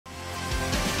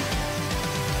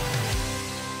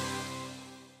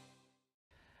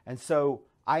And so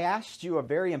I asked you a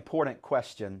very important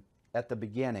question at the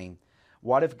beginning.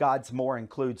 What if God's more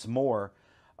includes more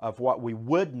of what we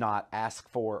would not ask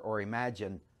for or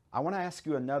imagine? I want to ask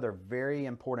you another very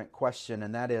important question,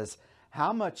 and that is,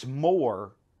 how much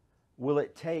more will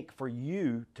it take for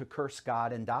you to curse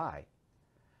God and die?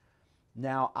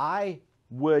 Now, I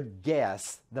would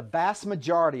guess the vast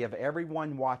majority of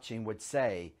everyone watching would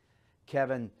say,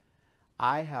 Kevin,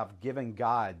 I have given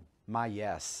God my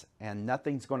yes, and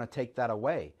nothing's going to take that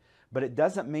away. But it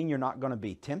doesn't mean you're not going to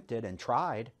be tempted and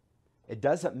tried. It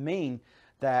doesn't mean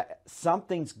that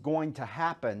something's going to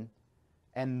happen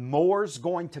and more's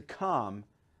going to come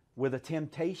with a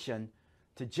temptation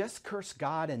to just curse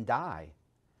God and die.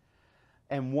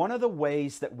 And one of the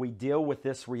ways that we deal with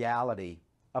this reality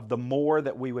of the more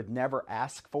that we would never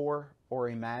ask for or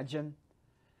imagine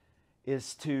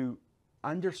is to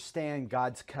understand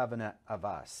God's covenant of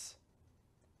us,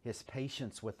 His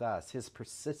patience with us, His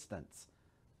persistence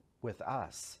with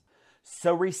us.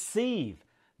 So receive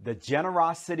the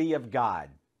generosity of God